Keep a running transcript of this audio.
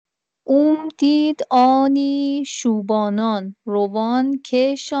دید آنی شبانان روان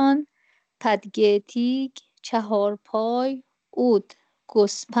کشان پدگتیگ چهارپای اود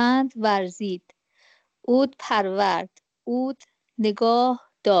گسپند ورزید اود پرورد اود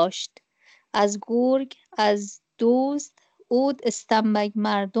نگاه داشت از گرگ از دزد اود استنبگ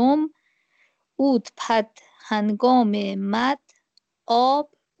مردم اود پد هنگام مد آب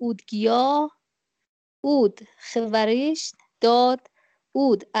اود گیاه اود خورشت داد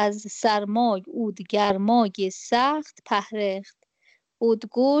اود از سرمای اود گرمای سخت پهرخت اود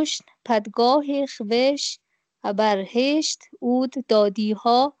گشت پدگاه خوش برهشت اود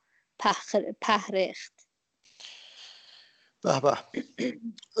دادیها پهرخت. به به.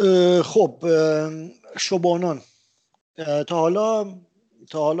 خب شبانان تا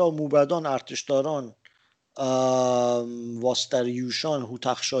حالا موبدان، ارتشداران، واستریوشان،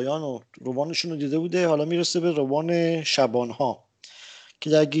 هوتخشایان و روانشون رو دیده بوده. حالا میرسه به روان شبانها که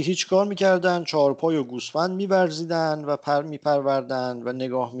در گیهی چیکار میکردن؟ چهارپای و گوسفند میورزیدن و میپروردن و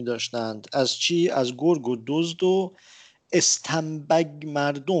نگاه میداشتند. از چی؟ از گرگ و دزد و استنبگ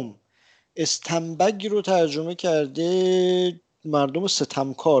مردم. استنبگ رو ترجمه کرده مردم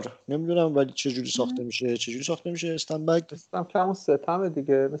ستمکار. نمیدونم ولی چجوری ساخته میشه استنبگ؟ استم که همون ستمه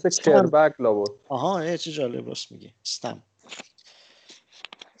دیگه، مثل کربگ لابد. آها چه جالب، راست میگه. استم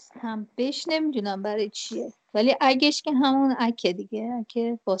بهش نمیدونم برای چیه، ولی اگش که همون اکه دیگه،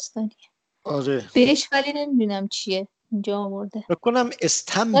 اکه باستانیه. آره بهش ولی نمیدونم چیه اینجا آورده. بکنم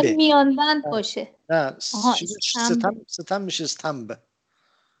استنبه. میانبند باشه. نه آها ستم میشه استنبه.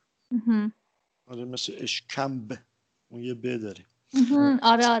 آره مثل اشکمب اون یه ب داره.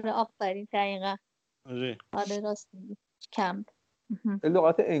 آره آفرین دقیقا. آره راست میگی. کمب.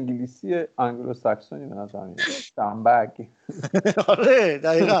 لغت انگلیسی انگلو ساکسونی به نظر میاد. استنبگ. آره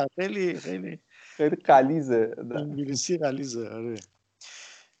دقیقا. خیلی غلیظه. انگلیسی غلیظه. آره.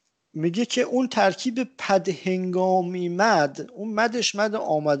 میگه که اون ترکیب پد هنگامی مد، اون مدش مد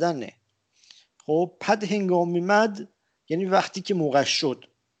آمدنه. خب پد هنگامی مد یعنی وقتی که موقع شد.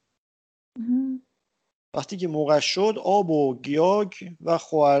 وقتی که موقع شد آب و گیاگ و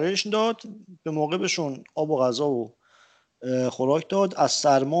خورش داد، به موقع بهشون آب و غذا و خوراک داد. از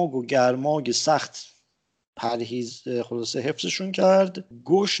سرماگ و گرماگ سخت پرهیز، خلاصه حفظشون کرد.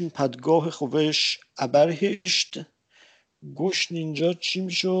 گشن پدگاه خوش ابرهشت. گشن اینجا چی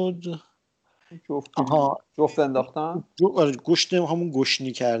میشد؟ جفت انداختن؟ گشن همون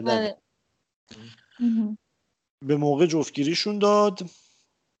گشنی کردن. به موقع جفتگیریشون داد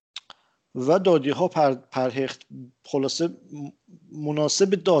و دادی ها پرهخت، خلاصه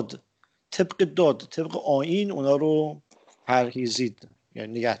مناسب داد، طبق آیین اونا رو پرهیزید،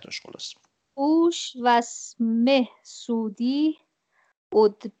 یعنی نگه داشت. خلاصه اوش وسمه سودی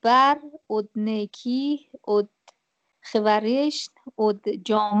ادبر ادنکی اد خورشت اد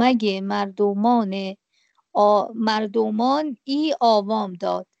جامگ مردمان ای آوام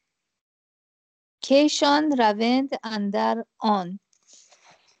داد کشان روند اندر آن.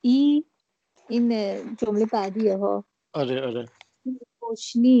 این جمله بعدیه ها. آره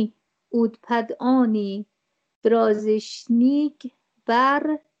گشنی اود پدآنی برازشنیگ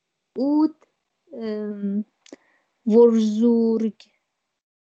بر اود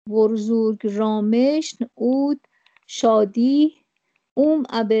ورزورگ رامشن اود شادی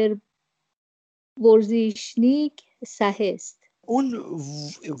ابر ورزیشنیگ سهست. اون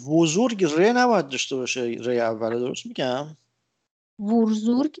وزرگ ر نباید داشته باشه، ر اوله، درست میگم؟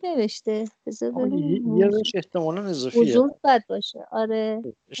 ورزورگ نوشته، بذار ببینیم. یه رش احتمالا اضافیه. وزورگ باید باشه. آره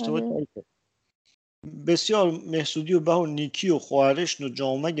اشتباه کردم. بسیار محسودی و به و نیکی و خواهرشن و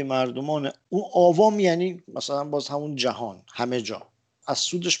جامگ مردمان. اون آوام یعنی مثلا باز همون جهان، همه جا، از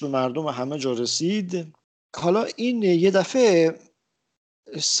سودش به مردم همه جا رسید. حالا این یه دفعه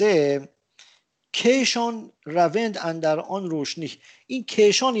کیشان روند اندر آن روشنی. این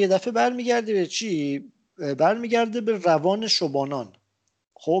کیشان یه دفعه برمیگرده به چی؟ برمیگرده به روان شبانان.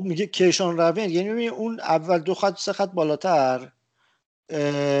 خب میگه کیشان روند، یعنی اون اول 2 خط 3 خط بالاتر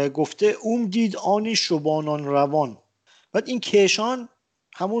گفته دید آنی شبانان روان. بعد این کیشان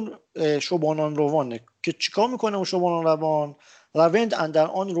همون شبانان روانه که چیکار میکنه اون شبانان روان؟ روند اندر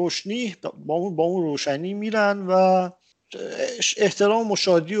آن روشنی، با اون روشنی میرن و احترام و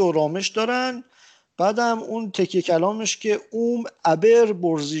شادی و رامش دارن. بعدم اون تکیه کلامش که ابر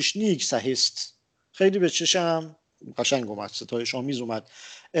برزیشنیک سهست. خیلی به چشم قشنگ اومد، ستایش آمیز اومد.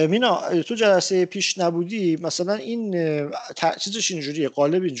 مینا تو جلسه پیش نبودی، مثلا این چیزش اینجوریه،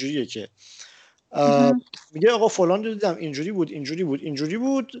 قالب اینجوریه که میگه آقا فلان رو دیدم اینجوری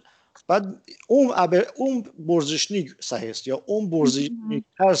بود، بعد برزشنیک سهست یا برزشنیک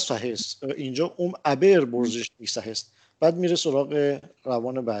تر سهست، اینجا ابر برزشنیک سهست. بعد میره سراغ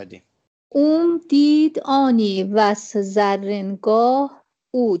روان بعدی. دید آنی وس زرنگاه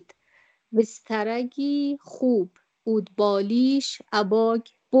اود وسترگی خوب اود بالیش اباگ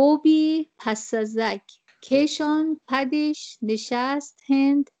بوبی پسزک کشان پدش نشست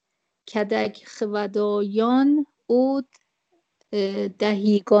هند کدک خودایان اود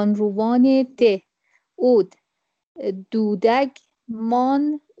دهیگان روان ده اود دودگ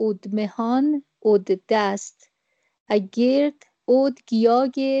مان اود مهان اود دست اگرد اود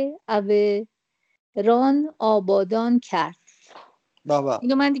گیاگ اوه ران آبادان کرد. بابا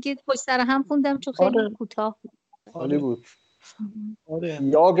اینو من دیگه پشت سر هم خوندم چون خیلی کوتاه بود. عالی بود. آره.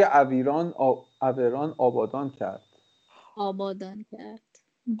 یاگ اویران آبادان کرد. آبادان کرد.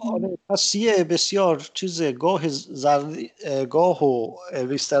 آره پس یه بسیار چیز گاه و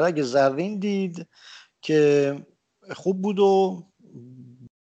ویسترک زرین دید که خوب بود و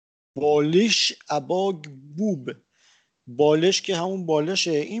بالش اباگ بوب، بالش که همون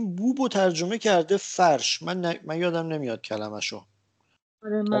بالشه، این بوب رو ترجمه کرده فرش. من یادم نمیاد کلمشو.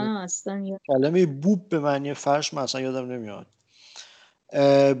 آره من اصلا کلمه بوب به معنی فرش من اصلا یادم نمیاد.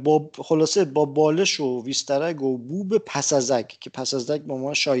 خلاصه با بالش و ویسترک و بوب پسزک که پسزک با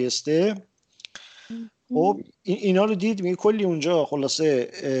ما شایسته. خب اینا رو دید، میگه کلی اونجا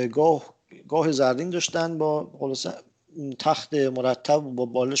خلاصه گاه زرین داشتن با خلاصه تخت مرتب با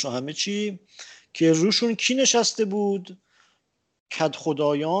بالش و همه چی که روشون کی نشسته بود؟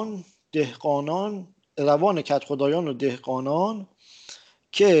 کدخدایان، دهقانان، روان کدخدایان و دهقانان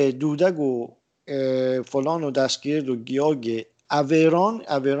که دودگ و فلان و دستگرد و گیاگ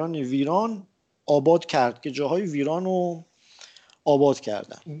اویران ویران آباد کرد که جاهای ویران رو آباد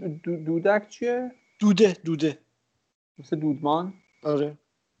کردن. دودک چیه؟ دوده مثل دودمان؟ آره.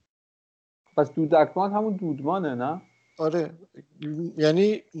 پس دودکمان همون دودمانه نه؟ آره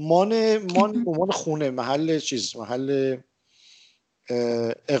یعنی مان خونه، محل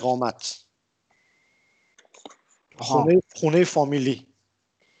اقامت، خونه فامیلی.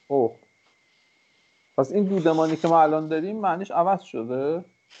 اوه. پس این دودمانی که ما الان داریم معنیش عوض شده؟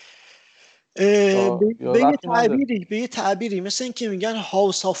 به یه تعبیری مثل این که میگن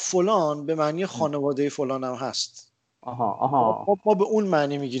هاوس آف فلان به معنی خانواده فلان هم هست. ما به اون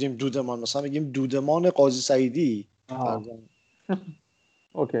معنی میگیریم دودمان. مثلا میگیم دودمان قاضی سعیدی.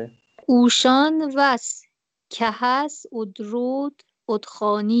 اوکی. اوشان وس که هست ادرود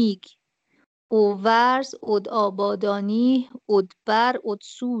ادخانیگ اوورز اد آبادانی ادبر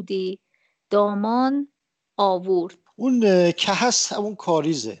ادسودی دامان آورد. اون که هست همون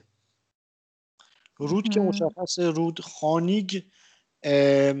کاریزه. رود که مشخصه، رود. خانیگ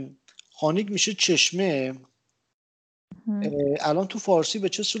میشه چشمه. الان تو فارسی به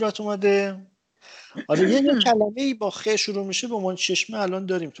چه صورت اومده؟ آره یه کلمه‌ای با خ شروع میشه به عنوان چشمه الان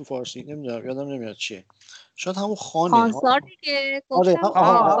داریم تو فارسی، نمیدونم یادم نمیاد چیه. شاید همون خانه. خانسار دیگه آره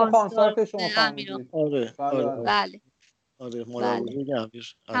همون خانسار که شما فهمیدید. آره بله آره مادر بزرگ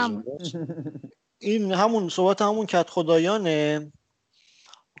امیر از این همون صحبت همون کدخدایانه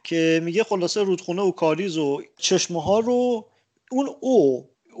که میگه خلاصه رودخانه و کاریز و چشمه ها رو اون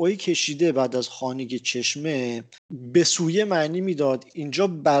اوی کشیده بعد از خانیگ چشمه بسوی معنی میداد، اینجا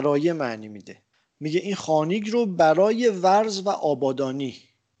برای معنی میده. میگه این خانیگ رو برای ورز و آبادانی،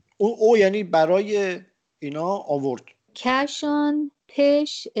 او یعنی برای اینا آورد. کشان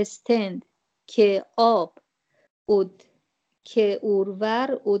پش استند که آب اد که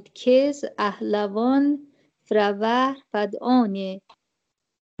اورور ادکز اهلوان فروهر فدآنه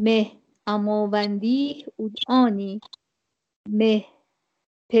مه اماوندی اودآنی مه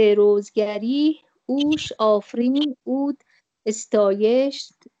پیروزگری اوش آفرین اود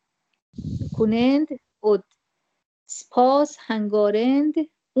استایشت کنند اد سپاس هنگارند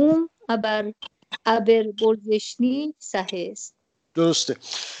ابر برزشنی سهست. درسته.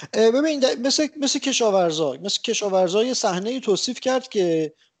 ببین مثل کشاورزا یه صحنه‌ای توصیف کرد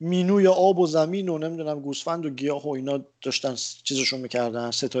که مینوی آب و زمین و نمیدونم گوسفند و گیاه و اینا داشتن چیزشون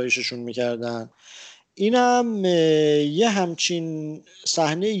میکردن، ستایششون میکردن. اینم یه همچین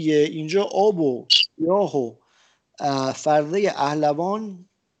صحنه اینجا آب و گیاه و فرده اهلوان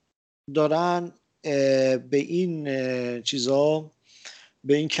دارن به این چیزا،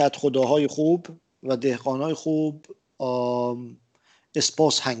 به این کدخداهای خوب و دهقانهای خوب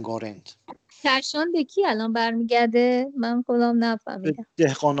اسپاس هنگارند. کشان به کی الان برمیگرده؟ من خودم نفهمیدم.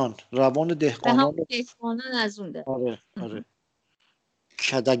 دهقانان، روان دهقانان. به دهقانان از اون ده. آره.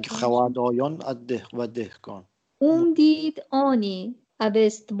 کدک خوادایان از ده و دهقان. دید آنی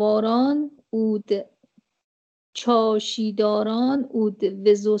ابستواران اود چاشیداران اود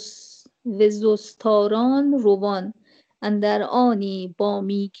وزستاران روان اندر آنی با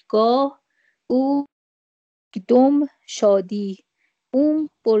میگگاه او دم شادی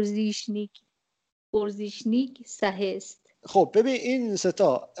برزیشنیک سهست. خب ببین این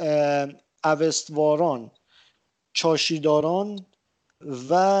ستا اوستواران، چاشیداران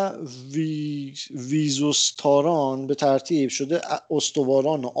و ویزوستاران به ترتیب شده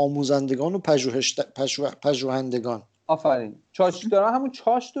استواران و آموزندگان و پژوهندگان. آفرین. چاشیداران همون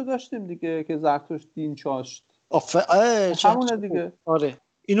چاشت رو داشتیم دیگه که زرتشت دین چاشت. همونه دیگه. آره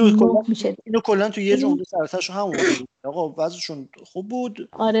اینو کلا تو یه جمله سرتاشو همون بود. آقا وضعشون خوب بود.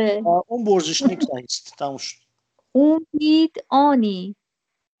 آره. اون برزیشنیک است. تموم شد. اون دید آنی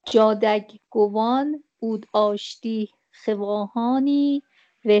جادگگوان بود آشتی خواهانی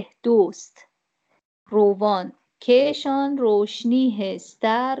وحدوست روان کهشان روشنی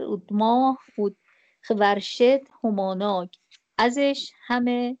هستر ود ماه ود خورشید هماناک ازش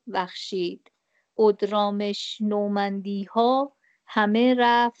همه بخشید اد رامش نومندی ها همه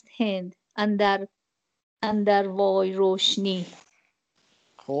رفت هند اندر وای روشنی.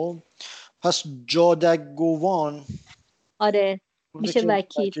 خب پس جادگگوان آره میشه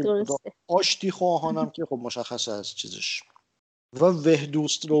وکیل. درسته. آشتی خواهانم که خب مشخصه از چیزش. و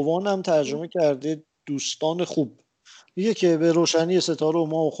وحدوست روان هم ترجمه کرده دوستان خوب. میگه که به روشنی ستاره و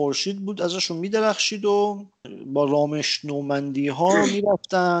ماه و خورشید بود ازشون میدرخشید و با رامش نومندی ها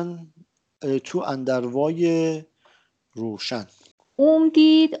میرفتن تو اندروای روشن.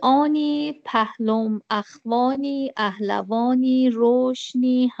 دید آنی پهلم اخوانی اهلوانی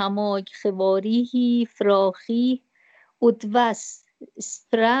روشنی هماگ خواریهی فراخی ادوس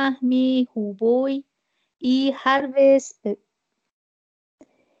سپرهمی هوبوی ای هر وسپ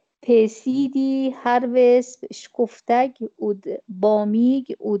پیسیدی هر وسپ شکفتگ اد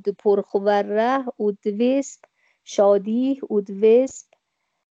بامیگ اد پرخوره اد وسپ شادی اد وسپ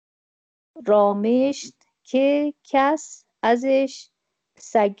رامشت که کس ازش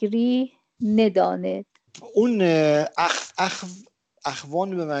سگری نداند. اون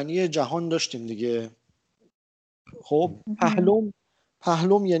اخوان به معنی جهان داشتیم دیگه. خب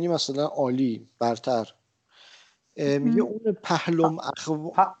پهلم یعنی مثلا عالی، برتر. میگه اون پهلم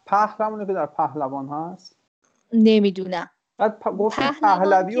پهلمونه که در پهلوان هست. نمیدونم. گفتید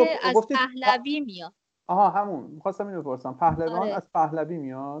پهلوی و از گفتید پهلوی میاد. آها همون می‌خواستم اینو بپرسم. پهلوان آره. از پهلوی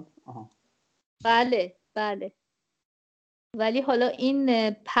میاد. آها بله. ولی حالا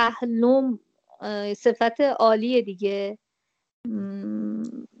این پهلم صفت عالیه دیگه.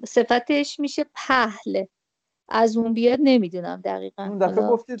 صفتش میشه پهل. از اون بیاد نمیدونم دقیقاً. اون دفعه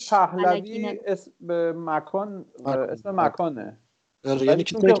گفتید پهلوی اسم مکان اسم مکانه. یعنی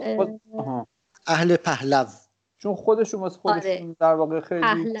که اهل پهلو، چون خودشون واسه خودشون در واقع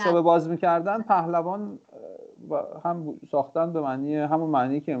خیلی شعبه باز میکردن. پهلوان هم ساختن به معنی همون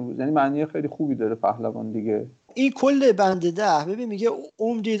معنی که امروز، یعنی معنی خیلی خوبی داره پهلوان دیگه. این کل بند 10 ببین میگه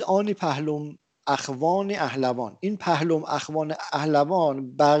دید آنی پهلم اخوان اهلوان. این پهلم اخوان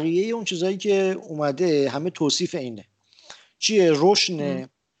اهلوان بقیه اون چیزایی که اومده همه توصیف اینه. چیه؟ روشن،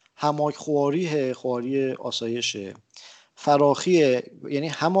 هماگ خواری آسایشه، فراخی یعنی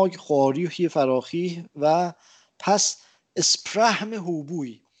هماگ خواری فراخی و پس اسپرهم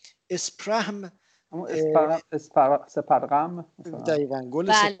هوبوی. اسپرهم سپرغم دقیقاً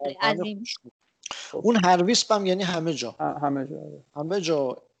گل سپرغم. اون هرویسپ هم یعنی همه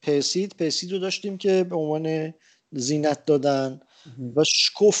جا. پیسید رو داشتیم که به عنوان زینت دادن. و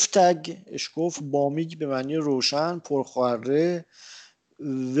اشکف بامیگ به معنی روشن، پرخواره،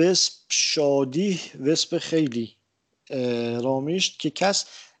 وسپ شادی، وسپ خیلی، رامیشت که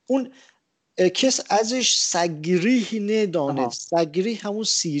کس ازش سگریح نداند. سگریح همون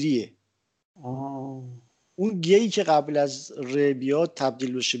سیریه. اون گیی که قبل از ر بیاد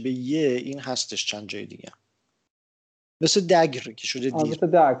تبدیل بشه به یه، این هستش چند جای دیگه، مثل دگر که شده دیر. مثل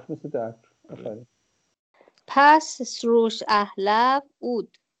دگر. پس سروش اهلو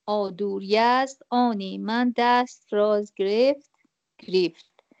اود آدوریست آنی من دست راز گرفت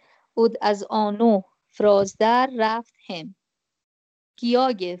اود از آنو فرازدر رفت هم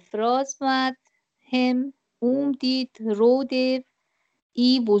گیاگ فراز مد هم دید رود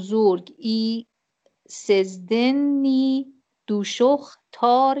ای بزرگ ای سزدنی دوشخ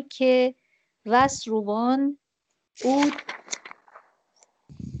تار که وس روان اود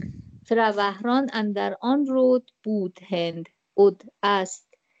فروهران اندر آن رود بودند اود است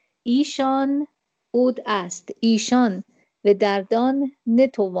ایشان و دردان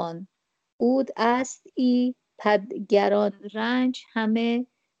نتوان اود است ای پدگران رنج همه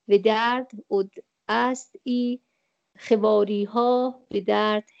و درد اود است ای خواری ها به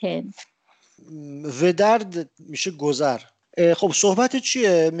درد هم. و درد میشه گذر. خب صحبت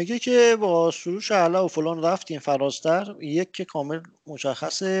چیه؟ میگه که با سروش اهلو و فلان رفتیم فرازتر، یک که کامل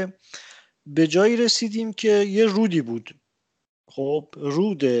مشخصه، به جایی رسیدیم که یه رودی بود. خب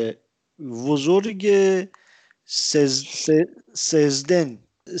رود بزرگ سزدن،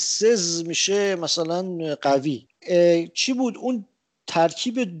 سز میشه مثلا قوی. چی بود اون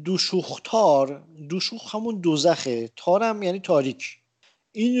ترکیب دوشوختار؟ دوشوخ همون دوزخه، تارم یعنی تاریک.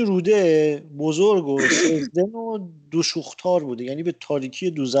 این روده بزرگ و سزدن و دوشوختار بوده، یعنی به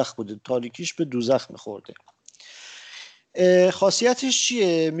تاریکی دوزخ بوده، تاریکیش به دوزخ میخورده. خاصیتش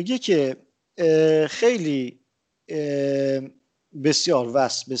چیه؟ میگه که خیلی بسیار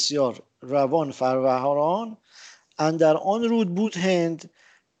بسیار روان فروران اندر آن رود بودند،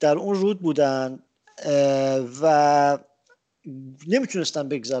 در اون رود بودن و نمیتونستن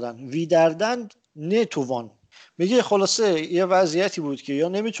بگذرن. ویدردند نتوان. میگه خلاصه یه وضعیتی بود که یا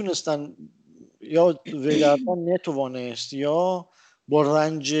نمیتونستن، یا ویدردند نتوانست، یا با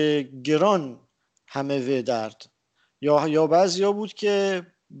رنج گران همه ویدرد، یا بعضیا بود که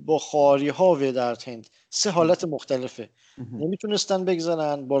با خاری ها ویدردند. سه حالت مختلفه. نمیتونستن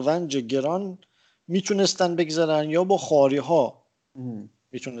بگذرن، با رنج گران میتونستن بگذرن، یا با خاری ها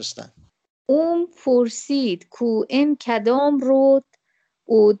میتونستن. پرسید کو این کدام رود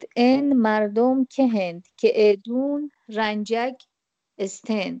اود این مردم که هند که ادون رنجگ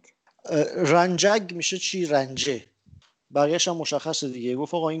استند. رنجگ میشه چی؟ رنجه. بقیه‌اش هم مشخصه دیگه.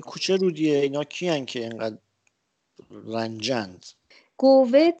 گفت آقا این کوچه رودیه، اینا کیان که اینقدر رنجند؟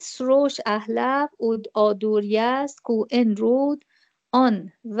 گوید سروش اهلو اود آدوریست کو این رود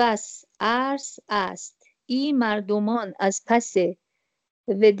آن وس ارس است. ای مردمان از پس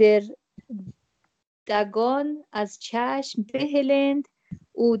ودردگان از چشم بهلند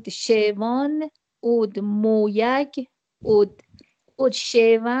اود شیون اود مویگ اود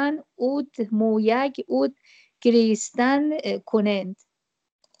شیون اود مویگ اود گریستن کنند.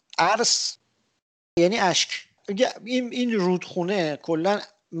 ارس یعنی اشک. این رودخونه کلا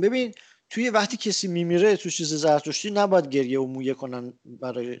ببین توی وقتی کسی میمیره تو چیز زرتشتی نباید گریه و مویه کنن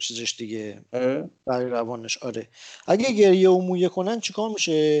برای چیزش دیگه، برای روانش. آره اگه گریه و مویه کنن چیکار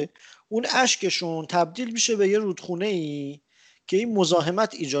میشه؟ اون اشکشون تبدیل میشه به یه رودخونه ای که این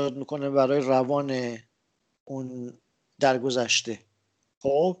مزاحمت ایجاد میکنه برای روان اون درگذشته.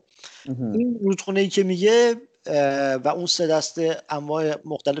 خب این رودخونه ای که میگه و اون سه دسته انواع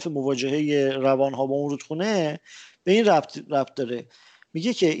مختلف مواجهه روان ها با اون رودخونه به این ربط داره.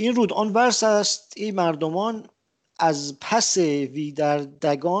 میگه که این رود آن ورس است، این مردمان از پس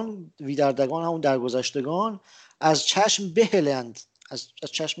ویدردگان همون درگذشتگان از چشم بهلند، از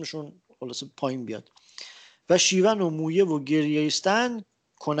چشمشون خلاصه پایین بیاد، و شیون و مویه و گریه‌ستند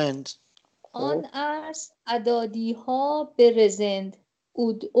کنند. آن است عدادی ها برزند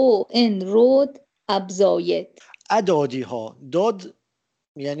اود او این رود ابزاید. عدادی ها، داد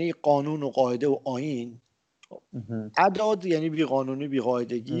یعنی قانون و قاعده و آیین، عداد یعنی بی قانونی بی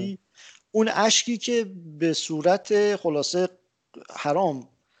قاعدگی. اون اشکی که به صورت خلاصه حرام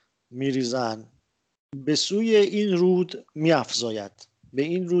میریزن بسوی این رود میافزاید، به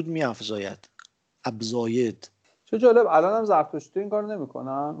این رود میافزاید. ابزاید. چه جالب. الان هم زرتشتی این کار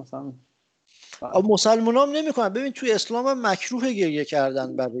نمیکنن مثلا؟ مسلمان هم نمیکنن. ببین توی اسلام هم مکروه گریه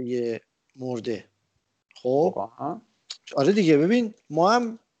کردن برای مرده. خب آره دیگه. ببین ما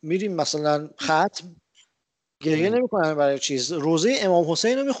هم میریم مثلا ختم، گریه نمیکنن برای چیز. روزه امام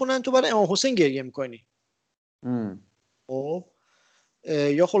حسین رو میخونن، تو برای امام حسین گریه میکنی. خب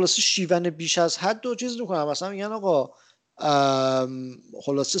یا خلاصه شیون بیش از حد و چیز میکنن. مثلا میگن آقا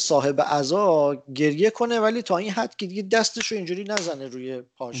خلاصه صاحب عزا گریه کنه ولی تا این حد که دیگه دستشو اینجوری نزنه روی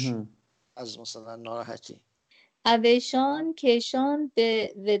پاش از مثلا ناراحتی. اوشان کشان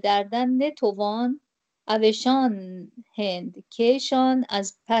به ودردن نتوان اوشان هند کشان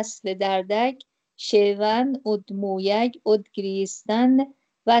از پس ودردک شیون اد مویگ اد گریستن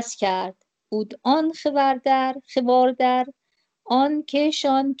وس کرد اد آن خواردر آن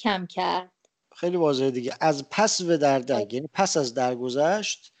کشان کم کرد. خیلی واضحه دیگه. از پس ودردک یعنی پس از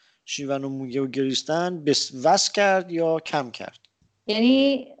درگذشت شیون و مویه و گریستن وس کرد یا کم کرد.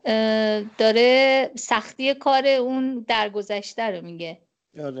 یعنی داره سختی کار اون درگذشته رو میگه.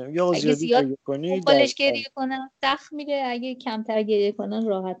 یا زیادی گریه کنی بالش گریه کنن سخت میره، اگه کمتر گریه کنن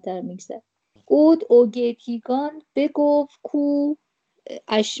راحت تر میگذره. اود اوگیتیگان بگفت کو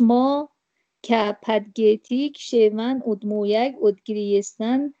اشما که پدگیتیک شیون اود مویگ اود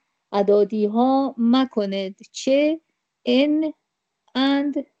گریستن عدادی ها مکند چه این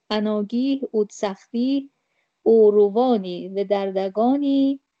اند اناگی اود سختی او روانی و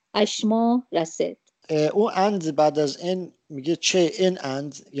دردگانی اشما رسد. او اند بعد از این میگه چه این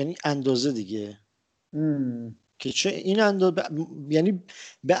اند یعنی اندازه دیگه. که چه این اندازه یعنی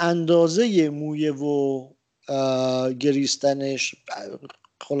به اندازه مویه و گریستنش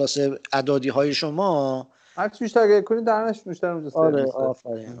خلاصه عدادی های شما هرچی بیشتر گریه کنی درنش بیشتر اونجا آره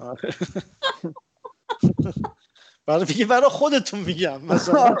آفرین. برای خودتون میگم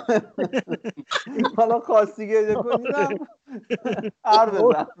مثلا حالا خواستی گریه کنیدم هر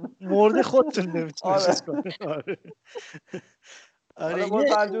بزن مرده خودتون نمیتونه چیز کنه. آره با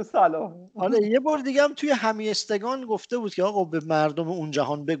ترجمه سلام. آره یه بار دیگه هم توی همیستگان گفته بود که آقا به مردم اون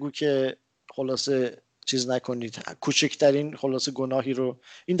جهان بگو که خلاصه چیز نکنید، کوچکترین خلاصه گناهی رو.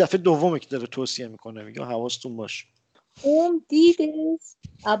 این دفعه دومه که داره توصیه میکنه، میگه حواستون باش. دیدست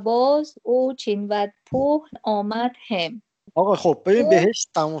عباس او چینود پهن آمد هم. آقا خب ببین بهشت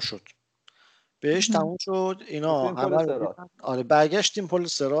تموم شد. اینا همه آره برگشتیم پل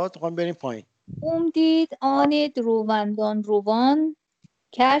صراط، میخوام بریم پایین. دید آن دروندان روان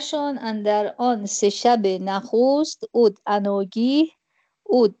کشان اندر آن 3 شب نخست اود اناگیه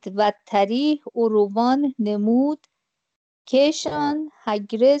اود و تریح او روان نمود کشان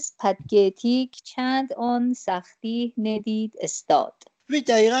هگرز پدگتیک چند آن سختی ندید استاد.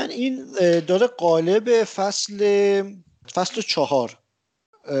 دقیقا این داره قالب فصل 4.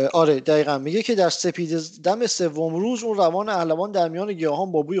 آره دقیقا میگه که در سپید دم 3 روز اون روان اهلوان در میان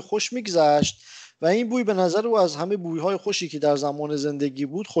گیاهان با بوی خوش میگذشت و این بوی به نظر او از همه بویهای خوشی که در زمان زندگی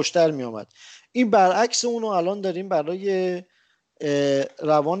بود خوشتر میآمد. این برعکس اونو الان داریم برای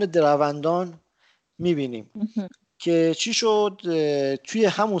روان دروندان میبینیم که چی شد. توی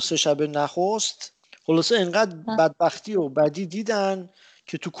همون 3 شب نخست خلاصه انقدر بدبختی و بدی دیدن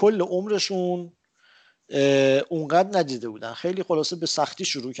که تو کل عمرشون اونقدر ندیده بودن. خیلی خلاصه به سختی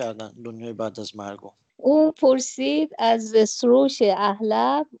شروع کردن دنیای بعد از مرگو. او پرسید از سروش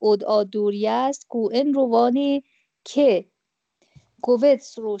اهلو اود آدوریست کو این روانی که گوید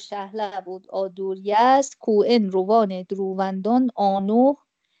سروش اهلو اود آدوریست کو این روان دروندان آنو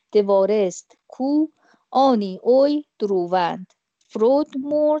دوارست کو آنی اوی دروند فرود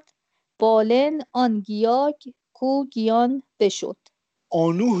مرد بالن آن گیاگ کو گیان بشد.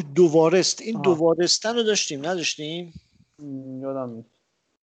 آنوه دوارست. این دوارستن رو داشتیم نداشتیم؟ یادم نیست.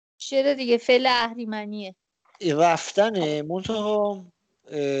 چرا دیگه فعل اهریمنیه. رفتن منتها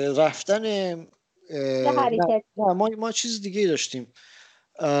رفتن حرکت. نه ما چیز دیگه داشتیم.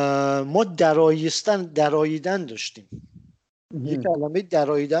 ما دراییدن داشتیم. یه کلمه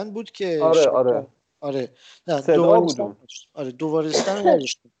دراییدن بود که آره نه دوارستن. آره دوارستن رو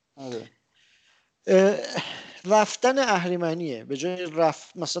نداشتیم. رفتن اهریمنیه به جای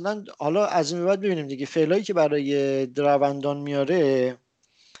مثلا حالا از این بعد ببینیم دیگه فعلایی که برای دروندان میاره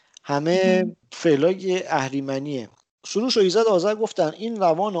همه فعلای اهریمنیه. سروش و ایزد آذر گفتن این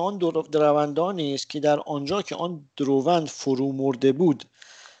روان آن دروندانی است که در آنجا که آن دروند فرو مرده بود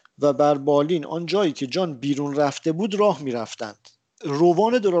و بر بالین آن جایی که جان بیرون رفته بود راه میرفتند.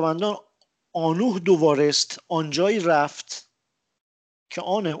 روان دروندان آنوه دوارست آنجایی رفت که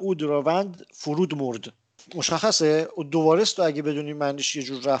آن او دروند فرود مرد. مشخصه دوارست رو اگه بدونیم معنیش یه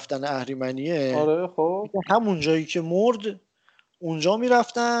جور رفتن اهریمنیه. آره خب همون جایی که مرد اونجا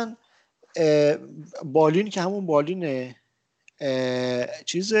میرفتن. بالین که همون بالینه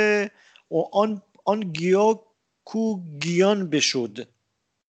چیزه آن گیا کو گیان بشد.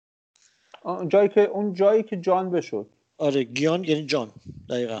 اون جایی که جان بشد. آره گیان یعنی جان.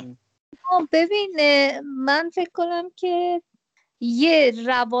 دقیقا. ببین من فکر کنم که یه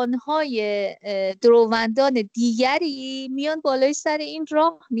روانهای دروندان دیگری میان بالای سر این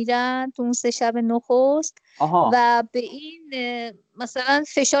راه میرن تو اون 3 شب نخست و به این مثلا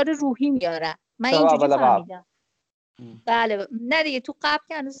فشار روحی میارن. من اینجوری فهمیدم. بله نه دیگه تو قبل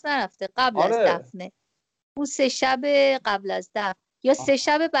که هنوز نرفته قبل از دفنه. اون 3 شب قبل از دفن یا 3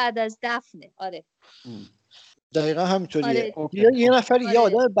 شب بعد از دفنه. آره دقیقا همینطوریه. یه نفر یه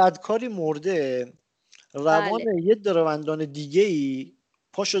آدم بدکاری مرده روان یه دروندان دیگه ای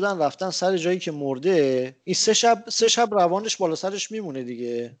پا شدن رفتن سر جایی که مرده. این 3 شب روانش بالا سرش میمونه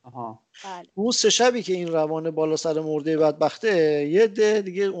دیگه. اون 3 شبی که این روان بالا سر مرده بدبخته یه ده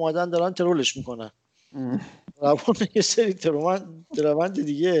دیگه اومدن دارن ترولش میکنن. روان یه سری دروند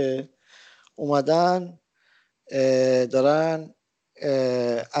دیگه اومدن دارن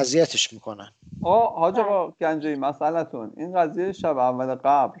اذیتش میکنن. حاج آقا گنجوی مسئلتون این قضیه شب اول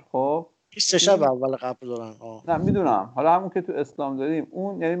قبر خب 3 شب اول قبر دارن. نه میدونم. حالا همون که تو اسلام داریم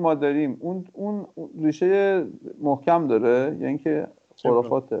اون یعنی ما داریم اون ریشه محکم داره یعنی که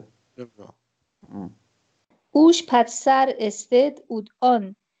خرافاته. اوش پد سر استد اود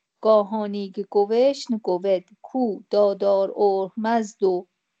آن گاهانی گوشن گوید کو دادار اورمزد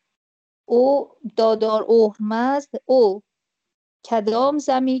او دادار اورمزد او کدام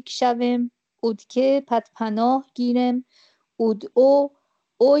زمیک شوم اود که پد پناه گیرم اود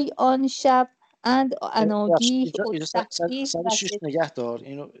اوی آن شب اند اناگی سر 6 نگه دار.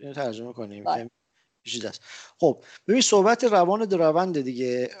 اینو ترجمه کنیم که پیچیده است. خب ببین صحبت روان دراوند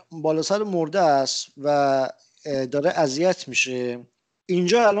دیگه، بالا سر مرده است و داره اذیت میشه.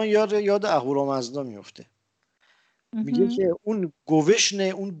 اینجا الان یاد اهورامزدا میفته. میگه که اون گوشن،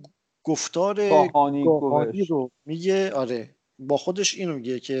 اون گفتار گاهانی رو میگه. آره با خودش اینو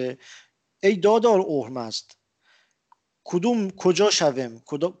میگه که ای دادار اورمزد، کجا شوم،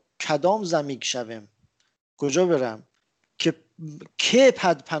 کدام زمیک شوم، کجا برم که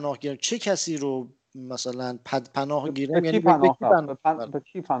پد پناه گیرم، چه کسی رو مثلا پد پناه گیرم، یعنی به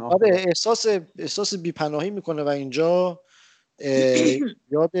کی پناه. آره احساس بی‌پناهی میکنه و اینجا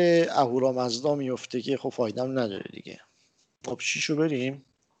یاد اهورامزدا میفته که خب فایده‌ام نداره دیگه. خب چیشو بریم.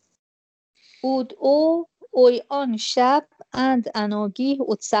 اوی آن شب اند اناگی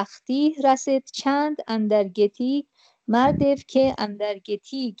ات سختی رسید چند اندر گتی مرده که اندر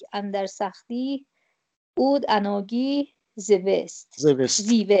گتیگ اندر سختی اود اناگی زیوست.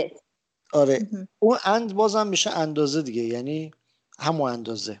 آره اون اند بازم میشه اندازه دیگه، یعنی همون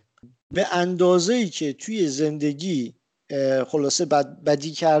اندازه، به اندازه‌ای که توی زندگی خلاصه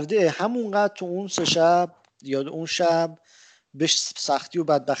بدی کرده همونقدر تو اون 3 شب یا اون شب به سختی و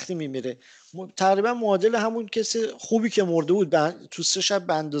بدبختی میمیره. تقریبا معادل همون کسی خوبی که مرده بود تو 3 شب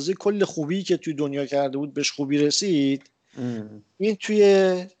به اندازه کل خوبی که توی دنیا کرده بود بهش خوبی رسید. این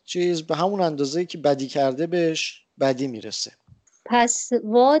توی چیز به همون اندازه‌ای که بدی کرده بهش بدی میرسه. پس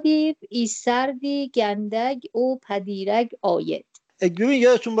وادی ایسردی گندگ او پدیرگ آید. ببین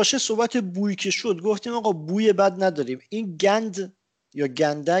یادتون باشه صحبت بوی که شد گفتیم آقا بوی بد نداریم. این گند یا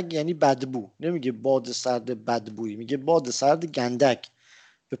گندگ یعنی بدبو، نمیگه باد سرد بدبوی، میگه باد سرد گندگ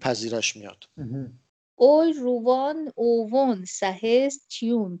به پذیرش میاد. اوی روان اوون سهست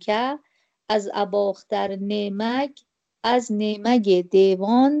چیون که از اباختر نمگ از نمگ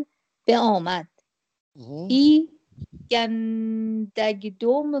دیوان به آمد. ای گندگ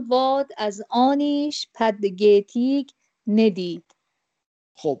دوم واد از آنیش پدگیتیگ ندید.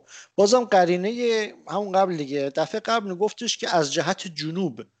 خب بازم قرینه همون قبل دیگه، دفعه قبل گفتش که از جهت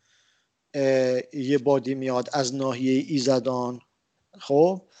جنوب یه بادی میاد از ناحیه ایزدان.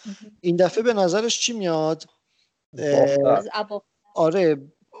 خب این دفعه به نظرش چی میاد؟ آره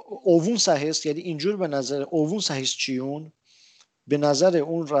اوون سهست، یعنی اینجور به نظر اوون سهست چیون، به نظر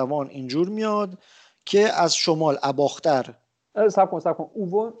اون روان اینجور میاد که از شمال اباختر. سب کن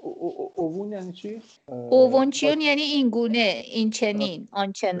اوون یعنی چی؟ اوون چیون یعنی این گونه، این چنین،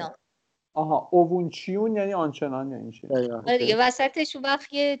 آنچنان. آها اوون چیون یعنی آنچنان یعنی چی؟ آره دیگه وسطش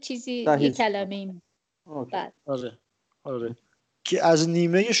وقت یه چیزی یه کلمه این. آره که از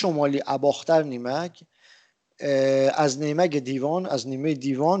نیمه شمالی اباختر نیمک، از نیمه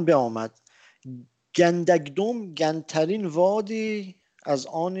دیوان به آمد. گندگدم گندترین وادی از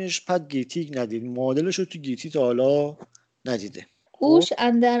آنش پد گیتیگ ندید، معادلش رو تو گیتی تا حالا ندیده. اوش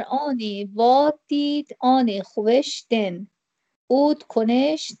اندر آنی واد دید آن خوشتن اود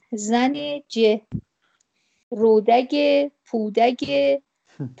کنشت زن جه رودگ پودگ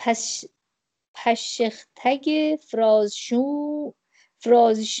پشختگ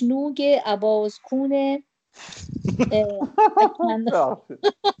فرازشنوگ عبازکونه.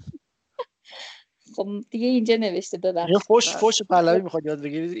 خب دیگه اینجا نوشته ببخشید. یه فوش پهلوی میخواد یاد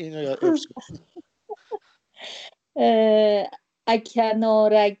بگیرید اینو یاد حفظ کنید.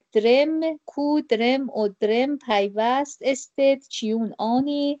 اکنارک درم کو درم و درم پیوست استد چیون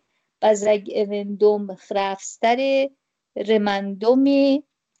آنی بزرگ اوندم خرفستر رمندومی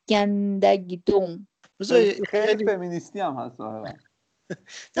گندگدوم. خیلی فمینیستی هم هست ظاهرا.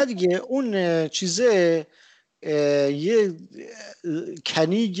 نه دیگه اون چیزه یه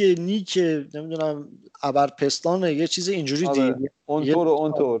کنیگ نیک نمیدونم ابرپستانه یه چیز اینجوری دیگه.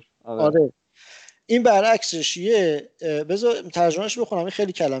 اونطور. آره این برعکسش بذار ترجمهش بخونم، این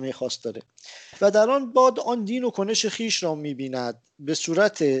خیلی کلمه خاص داره. و در آن باد آن دین و کنش خیش را می‌بیند به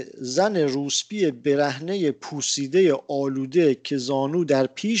صورت زن روسپی برهنه پوسیده آلوده که زانو در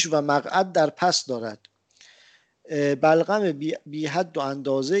پیش و مقعد در پس دارد. بلغم بی حد و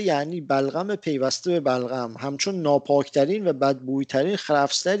اندازه، یعنی بلغم پیوسته به بلغم، همچون ناپاکترین و بدبویترین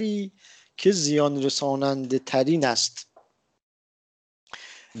خرفستری که زیان رساننده ترین است.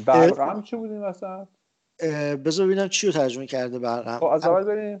 بلغم چی بود این وسط؟ بذار ببینم چی رو ترجمه کرده بلغم. از اول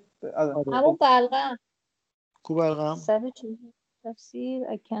بریم. همون بلغم. کو بلغم؟ سر چیزی تفسیر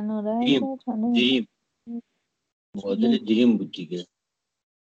اکناره دریم معادل دریم بود دیگه.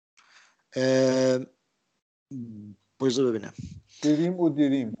 بذار ببینم.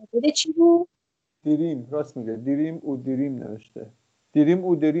 دریم چی بود؟ دریم راست میگه. دریم نوشته.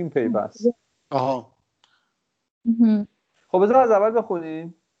 دریم پیوست. آها. خب بذار از اول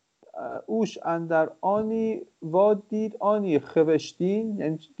بخونیم. اوش اندر آنی واد دید آنی خوشتین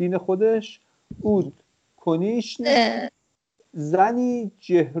یعنی دین خودش اود کنیشن زنی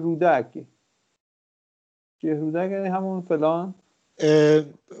جهرودک. جهرودک یعنی همون فلان.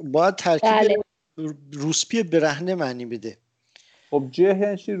 باید ترکیب روسپی برهنه معنی بده. خب جه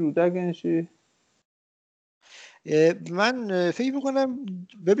یعنی چی؟ رودک یعنی چی؟ من فکر میکنم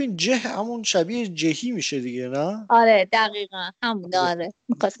ببین جه همون شبیه جهی میشه دیگه، نه؟ آره دقیقا همون داره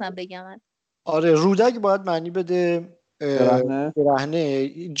میخواستم بگم من. آره رودک باید معنی بده برهنه.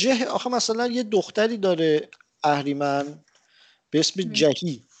 جه آخه مثلا یه دختری داره اهریمن به اسم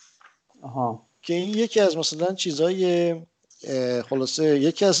جهی. که این یکی از مثلا چیزای خلاصه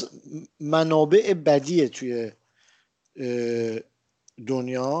یکی از منابع بدیه توی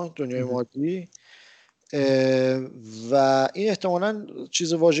دنیای مادی و این احتمالاً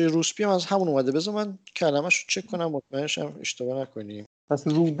چیز واژه روسپی هم از همون اومده. بذار من کلمه‌شو چک کنم مطمئنشم اشتباه نکنیم. پس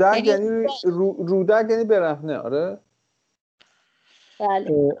رودک یعنی رودک یعنی برهنه. آره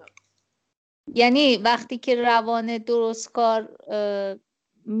بله. یعنی وقتی که روان درستکار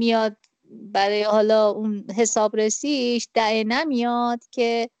میاد برای حالا اون حسابرسیش دعه نمیاد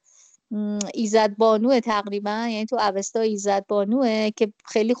که ایزد بانوه تقریبا، یعنی تو اوستا ایزد بانوه که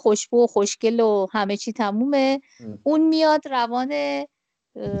خیلی خوشبو و خوشگل و همه چی تمومه. اون میاد روان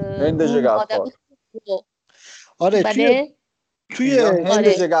هند جگرخوار. آره بله توی هند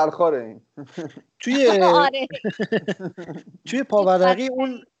جگرخواره این. توی پاورقی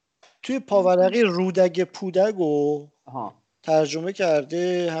اون توی پاورقی رودگ پودگو ترجمه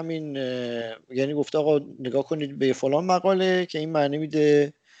کرده همین، یعنی گفته آقا نگاه کنید به فلان مقاله که این معنی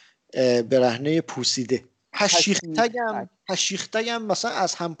میده برهنه پوسیده. هشیختگم مثلا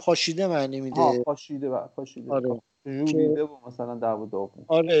از هم پاشیده معنی میده. پاشیده. آره. ژولیده و مثلا داغون.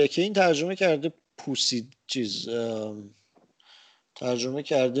 آره که این ترجمه کرده پوسید چیز ترجمه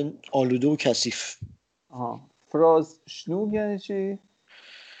کرده آلوده و کثیف. فراز شنوگ یعنی چی؟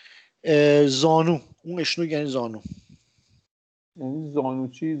 زانو. اون اشنوگ یعنی زانو. یعنی زانو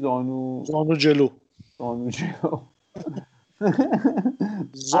چی؟ زانو جلو.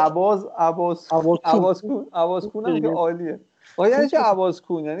 عبازکون هم که عالیه. یعنی چه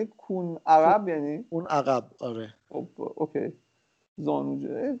عبازکون؟ یعنی کون عقب، یعنی اون عقب. آره اوکی.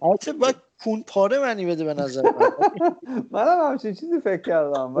 زانوجه البته باید کون پاره معنی بده به نظر من. منم همچین چیزی فکر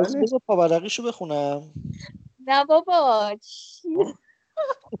کردم. بذار پاورقیشو بخونم. نه بابا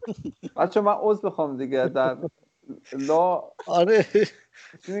بچه من عذر بخوام دیگه در لا. آره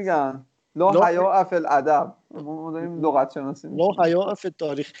چی میگن؟ لا حیاء فی الادب. ما داریم لغت شناسی لا حیاء فی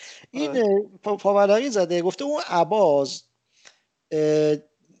التاریخ. این پاورقی زده گفته اون عباس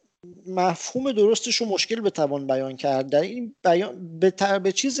مفهوم درستش رو مشکل بتوان بیان کرد. در این بیان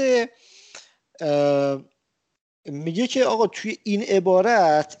به چیز میگه که آقا توی این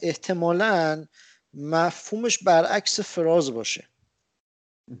عبارت احتمالاً مفهومش برعکس فراز باشه.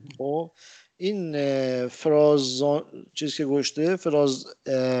 خب این فراز چیزی که گفته فراز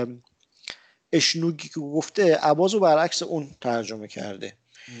اشنوگی که گفته عباس رو برعکس اون ترجمه کرده.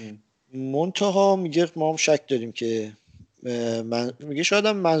 منتها میگه ما هم شک داریم که میگه شاید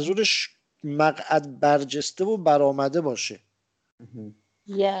هم منظورش مقعد برجسته و برآمده باشه.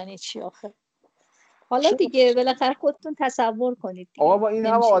 یعنی چی آخه؟ حالا دیگه بالاخره خودتون تصور کنید دیگه. آقا ما این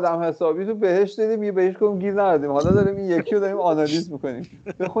همه آدم حسابی تو بهشت دیدیم، یه بهشت کنم گیر ندادیم، حالا داریم این یکی رو داریم آنالیز میکنیم.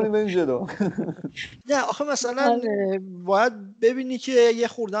 بخونیم بریم جلو. نه آخه مثلا باید ببینی که یه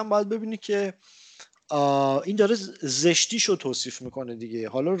خوردن باید ببینی که این داره زشتیشو توصیف میکنه دیگه.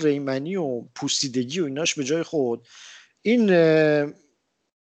 حالا ریمنی و پوسیدگی و ایناش به جای خود، این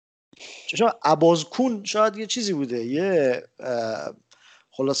شاید عبازکون شاید یه چیزی بوده، یه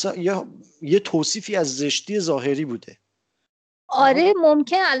خلاصه یه توصیفی از زشتی ظاهری بوده. آره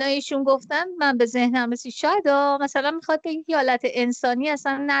ممکن الان ایشون گفتن من به ذهنم رسید شاید مثلا میخواد بگه که حالت انسانی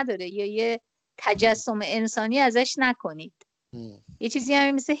اصلا نداره یا یه تجسم انسانی ازش نکنید. یه چیزی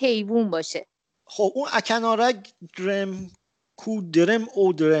همین مثل حیوان باشه. خب اون اکنارگ درم کو درم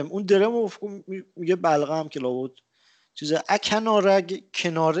او درم، اون درم میگه بلغم که لابد چیزه. اکنارگ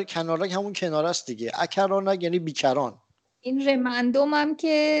کنارگ همون کناره است دیگه. اکرانگ یعنی بیکران. این رمندم هم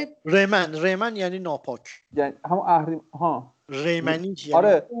که رمن یعنی ناپاک، یعنی همون اهریم ریمنی یعنی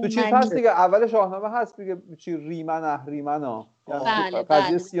آره تو چیز هست دیگه، اول شاهنامه هست میگه چی ریمن اهریمنا. بله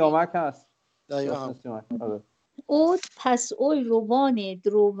قضیه سیامک هست. دقیقاً. آره. اود پس اوی روان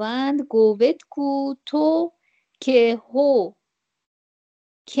دروند گوید کو تو که هو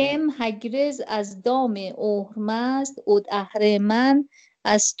کم هگرز از دام اهرمزد اود اهرمن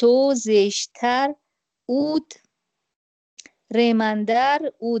از تو زشتر اود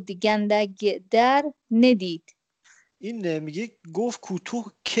ریمندر اود گندگ در ندید. این میگه گفت کو تو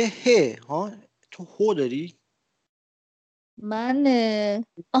که ها تو هو داری من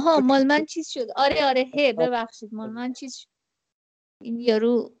مال من چیز شد. آره ببخشید مال من چیز شد. این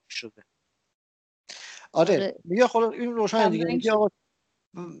یارو شده. آره میگه خلاص این روشن دیگه. میگه آقا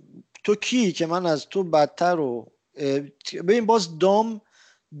تو کی که من از تو بدتر رو ببین. باز دام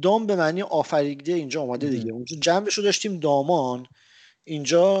به معنی آفریده اینجا اومده دیگه. اونجا جمعشو داشتیم دامان،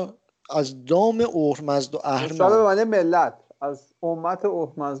 اینجا از دام اهرمزد و اهرمن به معنی ملت، از امت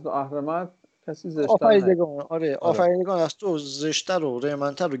اهرمزد و اهرمن کسی زشتر آفریدگان. آره آفریدگان از تو زشتر و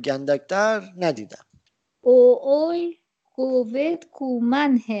رحمتر و گندکتر ندیدم. اوی گوید کو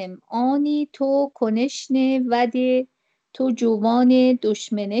من هم آنی تو کنشنه وده تو جوان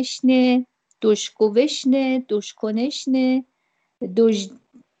دشمنشنه دشگوشنه دشکنشنه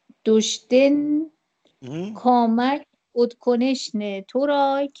دشدن کامک اد کنشنه تو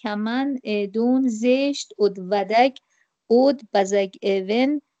رای کمن ادون زشت اد ودک اد بزگ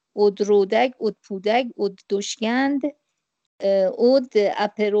ایون اد رودک اد پودک اد دشگند اد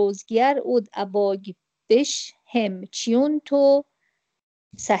اپروزگر اد اباگ بش هم چیون تو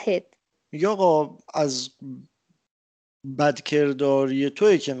سهد. میگه آقا از بدکرداری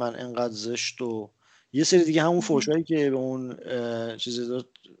توی که من انقدر زشت و یه سری دیگه همون فوشایی که به اون چیزی داد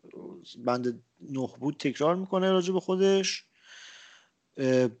بند 9 بود تکرار میکنه راجع به خودش.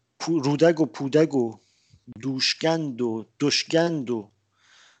 رودگ و پودگ و دوشگند و دشگند و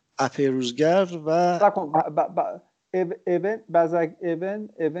اپروزگر و بزگ ایون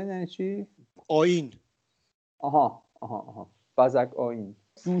یعنی چی؟ آیین. آها بزگ آیین.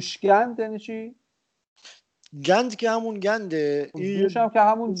 دوشگند یعنی چی؟ گند که همون گنده. دوش هم که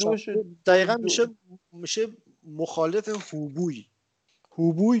همون دوش دقیقا میشه مخالف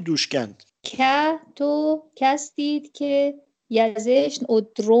هوبوی دوشگند. که تو کس دید که یزشن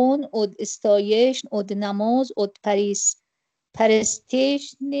ادرون اد استایشن اد نماز اد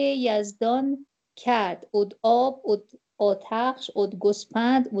پرستشن یزدان کرد اد آب اد آتخش اد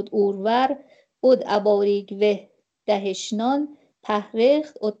گسپند اد اورور اد اباریگ و دهشنان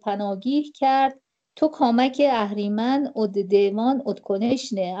پهرخت اد پناگیه کرد تو کامک اهریمن اد دیوان اد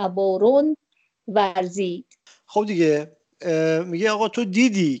کنشن ابارون ورزید. خب دیگه میگه آقا تو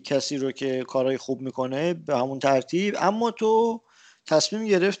دیدی کسی رو که کارهای خوب میکنه به همون ترتیب، اما تو تصمیم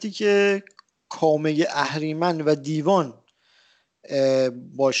گرفتی که کامه اهریمن و دیوان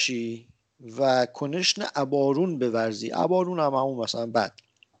باشی و کنشن ابارون بورزی. ابارون هم همون مثلا بد.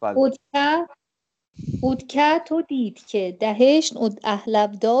 اودکه تو دید که دهشن اد اهلو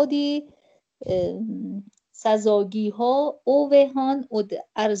دادی سزاگی ها اوهان اد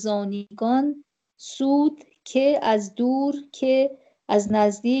ارزانیگان سود که از دور که از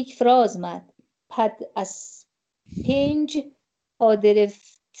نزدیک فراز مد پد از پنج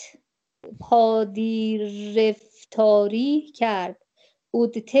پادیرفتاری کرد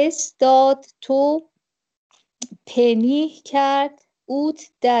اود تست داد تو پنیه کرد اود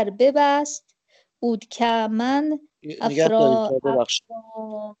در ببست اود که من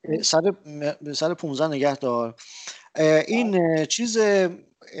سر 15 نگه دار. این چیز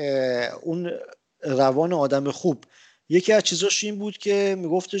اون روان آدم خوب یکی از چیزاش این بود که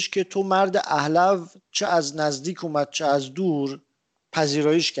میگفتش که تو مرد اهلو چه از نزدیک اومد چه از دور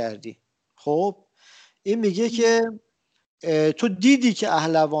پذیرایش کردی. خب این میگه که تو دیدی که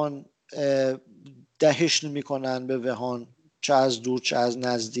اهلوان دهشت میکنن به وهان چه از دور چه از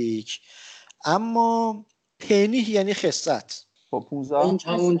نزدیک، اما پنیه یعنی خست. با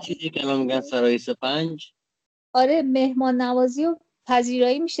 15 همون چیزی که الان میگن سرای سپنج. آره مهمان نوازی و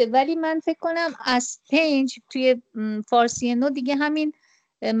پذیرایی میشه، ولی من فکر کنم از پنج توی فارسی نو دیگه همین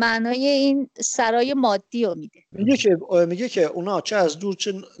معنای این سرای مادی رو میده. میگه که اونا چه از دور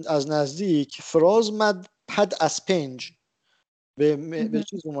چه از نزدیک فراز مد پد از پنج به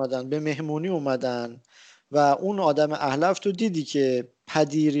چیز اومدن، به مهمونی اومدن و اون آدم اهلف تو دیدی که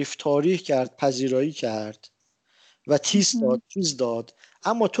پذیرایی کرد، پذیرایی کرد و چیز داد،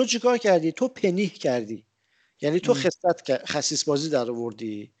 اما تو چیکار کردی؟ تو پنیه کردی، یعنی تو خسیس بازی در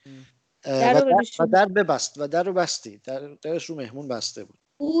آوردی و در ببست و در رو بستی، درش رو مهمون بسته بود.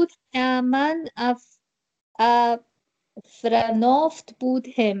 من افرنافت بود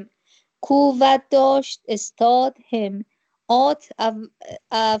هم کووت داشت استاد هم آت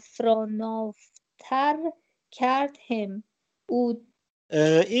افرانافتر کرد هم.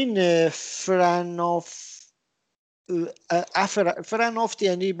 این فرنافت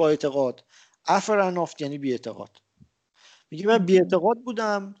یعنی با اعتقاد، افرنافت یعنی بی اعتقاد. میگه من بی اعتقاد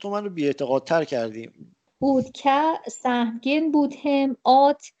بودم تو من رو بی اعتقاد تر کردیم. بود که سهمگن بود هم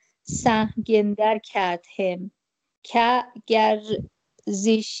آت سهمگن در کرد هم که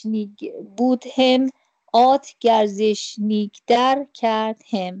گرزشنیگ بود هم آت گرزشنیگ در کرد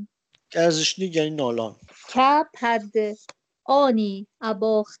هم. گرزشنیگ یعنی نالان. که پد آنی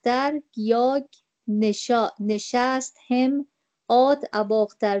اباختر گیاگ نشست هم آد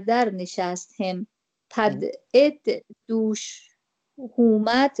اباختر در نشست هم پد اد دوش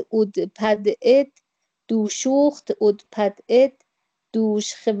هومت اد پد اد دوشوخت اد پد اد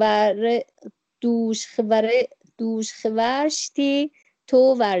دوش خورشتی تو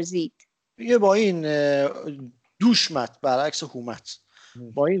ورزید. دیگه با این دوشمت برعکس هومت،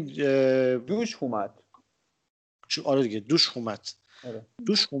 با این دوش هومت. آره دیگه دوش هومت. آره.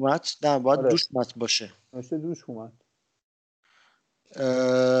 دوش هومت نه باید آره. دوشمت باشه. نوشته دوش هومت.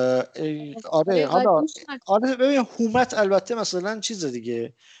 آره حالا آره ببین هومت البته مثلا چیز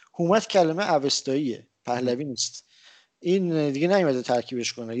دیگه، هومت کلمه اوستاییه، پهلوی نیست. این دیگه نیومده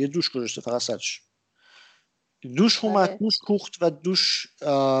ترکیبش کنه، یه دوش گذاشته فقط سرش. دوش هومت، دوش کوخت و دوش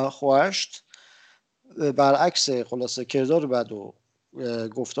خواشت برعکس خلاصه کردار بد و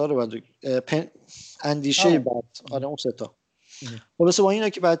گفتار بد و اندیشه بد. آره اون سه تا. خلاصه با اینا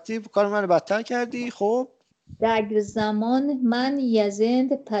که بدی کار من بدتر کردی. خب در زمان من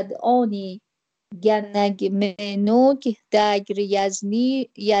یزند پد آنی گنگ منوگ دگر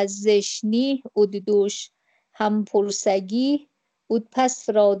یزشنی اددوش هم پرسگی اد پس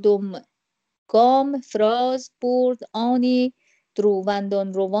فرادم گام فراز برد آنی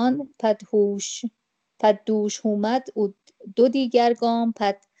دروندان روان پد دوش هومد اد دو دیگر گام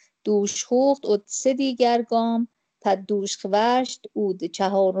پد دوش خوخت اد سه دیگر گام پد دوش خورشت اد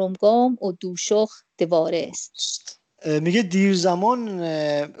چهارم گام اد دوشخ دوارست. میگه دیر زمان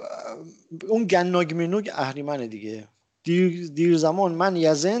اون گناگ منوگ اهریمنه دیگه. دیر زمان من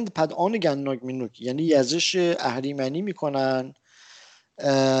یزند پد آن گناگ منوگ، یعنی یزش اهریمنی میکنن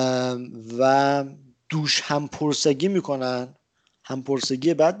و دوش همپرسگی میکنن،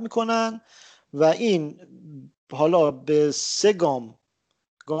 همپرسگی بد میکنن و این حالا به سه گام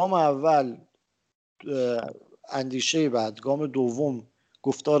اول اندیشه بد، گام دوم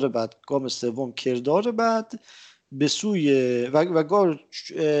گفتار بد، گام سوم کردار بد، بسوی و گام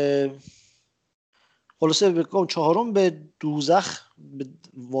خلاصه به گام چهارم به دوزخ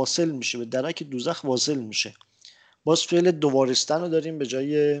واصل میشه، به درک دوزخ واصل میشه. باز فعل دوارستن رو داریم به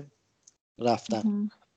جای رفتن.